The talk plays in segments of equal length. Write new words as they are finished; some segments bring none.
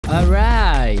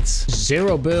Alright.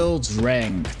 0 builds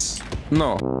ranked.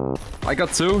 No. I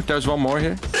got 2. There's one more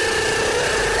here.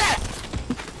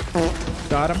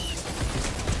 Got him.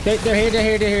 They're here, they're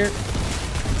here, they're here.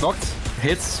 Knocked.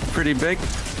 Hits. Pretty big.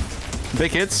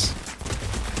 Big hits.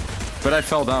 But I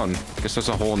fell down. Because there's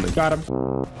a hole in it. Got him.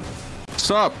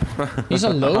 Stop. He's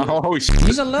alone? Oh, shit.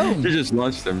 He's alone. You just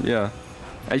launched him, yeah.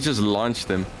 I just launched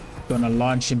him. Gonna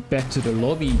launch him back to the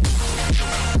lobby.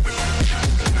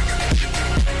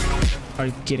 Are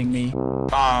you kidding me?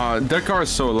 Their car is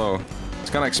so low. It's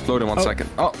gonna explode in 1 second.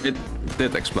 Oh, it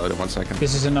did explode in 1 second.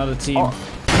 This is another team. Oh,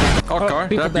 car.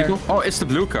 People There are there. people. Oh, it's the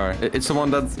blue car. It's the one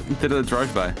that did a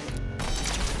drive-by.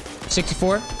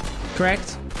 64.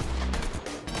 Correct.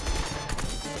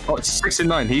 Oh, it's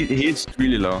 69. He's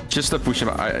really low. Just to push him.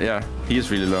 Yeah, he is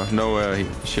really low. No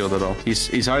shield at all.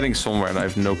 He's hiding somewhere and I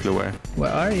have no clue where.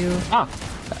 Where are you? Ah,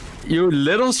 you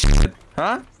little shit,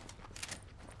 huh?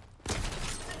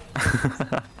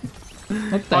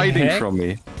 What the Hiding heck? from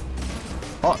me.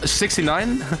 Oh,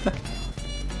 69.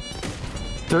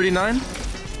 39.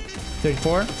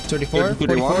 34. 34.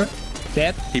 31. 44.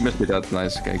 Dead. He must be dead.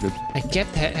 Nice. Okay, good. I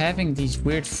kept having these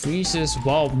weird freezes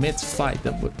while mid-fight.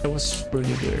 That was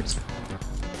really weird.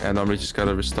 And normally just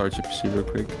gotta restart your PC real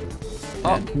quick.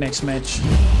 Oh, Next match.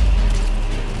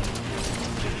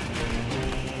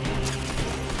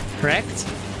 Cracked?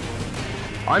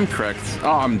 I'm cracked.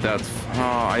 Oh, I'm dead. Oh,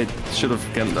 I should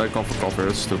have gone for cover.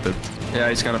 That's stupid. Yeah,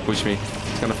 he's gonna push me.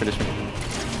 He's gonna finish me.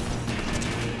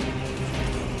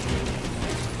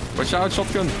 Watch out,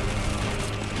 shotgun.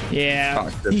 Yeah,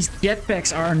 Oh, these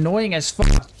jetpacks are annoying as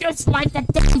fuck. Just like the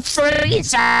damn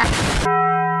freezer.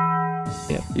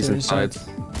 Yeah, He's inside.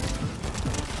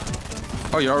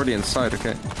 Oh, you're already inside.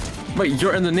 Okay. Wait,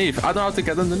 you're underneath. I don't know how to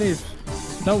get underneath.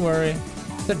 Don't worry,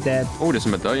 they're dead. Oh, there's a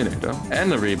medallion here though.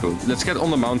 And a reboot. Let's get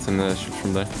on the mountain and shoot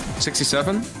from there.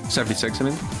 67? 76, I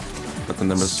mean. But the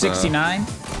numbers... 69.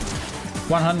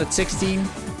 116.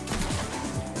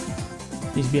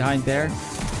 He's behind there.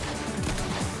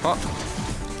 Oh.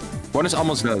 One is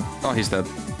almost dead. Oh, he's dead.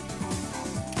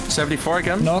 74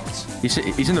 again? Knocked. He's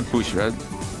in the bush, right?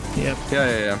 Yep.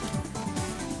 Yeah.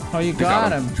 Oh, you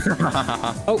got him.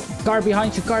 Oh, car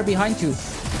behind you, car behind you.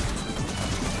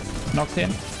 Knocked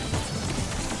him.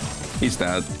 He's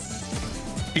dead.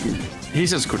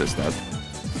 He's as good as dead.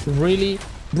 Really?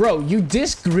 Bro, you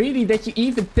this greedy that you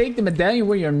even take the medallion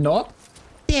where you're not?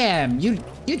 Damn, you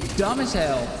dumb as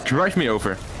hell. Drive me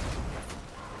over.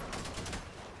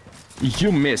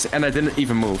 You miss, and I didn't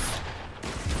even move.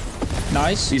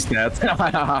 Nice. He's dead.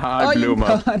 I blew him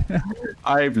up.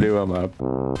 I blew him up.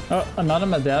 Oh, another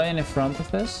medallion in front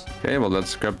of us. Okay, well,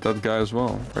 let's grab that guy as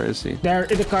well. Where is he? They're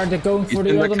in the car, they're going for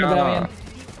the other medallion.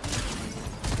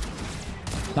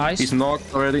 Nice. He's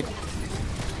knocked already.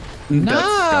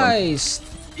 Nice!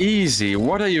 Easy.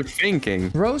 What are you thinking?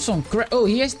 Bro's on crack. Oh,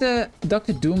 he has the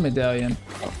Dr. Doom medallion.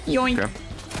 Yoink. Okay.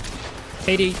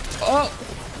 80. Oh!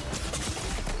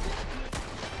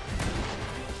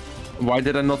 Why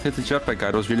did I not hit the jetpack guy?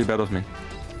 That was really bad of me.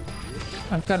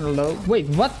 I'm kind of low. Wait,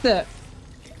 what the?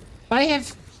 I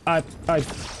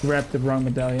grabbed the wrong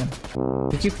medallion.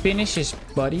 Did you finish his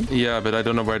buddy? Yeah, but I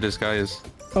don't know where this guy is.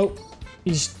 Oh,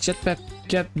 he's jetpack,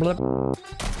 blip.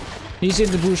 He's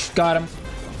in the bush, got him.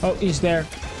 Oh, he's there.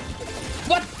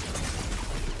 What?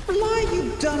 Fly,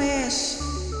 you dumbass!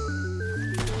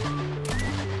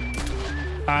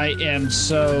 I am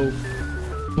so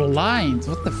blind.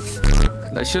 What the f?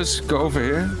 Let's just go over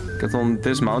here, get on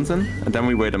this mountain, and then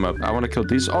we wait them up. I want to kill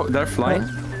these. Oh, they're flying.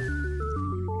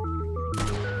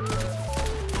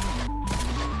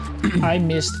 I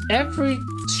missed every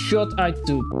shot I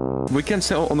took. We can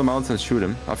stay on the mountain and shoot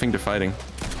them. I think they're fighting.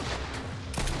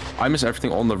 I miss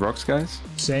everything on the rocks, guys.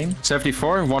 Same.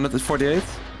 74, 148.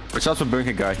 Watch out for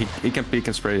bunker guy. He can peek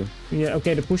and spray you. Yeah,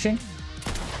 okay, they're pushing.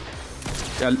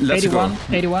 Yeah, let's 81, go.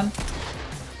 81.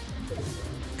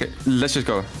 Okay, let's just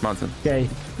go. Mountain. Okay,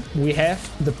 we have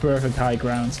the perfect high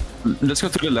ground. Let's go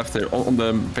to the left here, on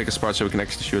the biggest part, so we can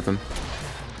actually shoot them.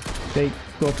 They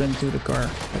got into the car.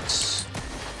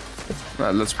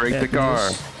 Let's break the car.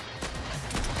 News.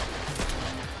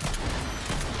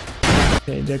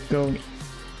 Okay, they're going.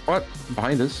 What?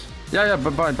 Behind us? Yeah,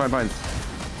 behind.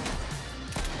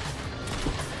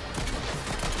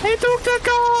 He took the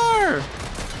car!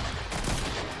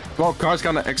 Well, car's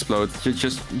gonna explode.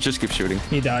 Just keep shooting.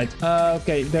 He died.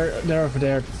 Okay, they're over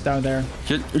there, down there.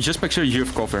 Just make sure you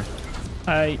have cover.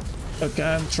 Okay,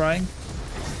 I'm trying.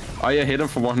 I hit him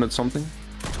for 100 something.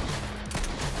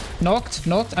 Knocked.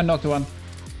 I knocked one.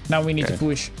 Now we need to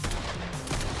push.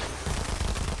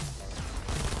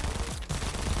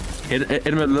 Hit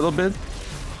him a little bit.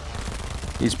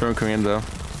 He's bunkering in though.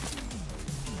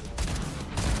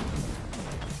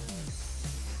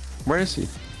 Where is he?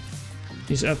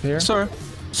 He's up here. Sir.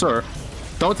 Sir.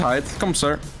 Don't hide. Come,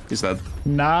 sir. He's dead.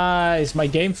 Nice. My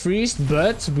game freezed,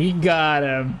 but we got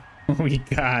him. We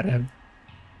got him.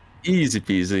 Easy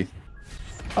peasy.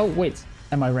 Oh, wait.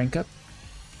 Am I rank up?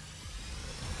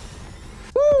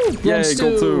 Woo! Yay, Bronze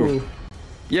gold 2.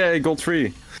 2. Yay, gold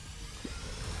 3.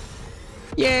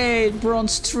 Yay,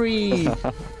 bronze 3.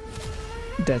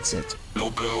 That's it. No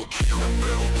bell, kill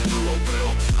bell.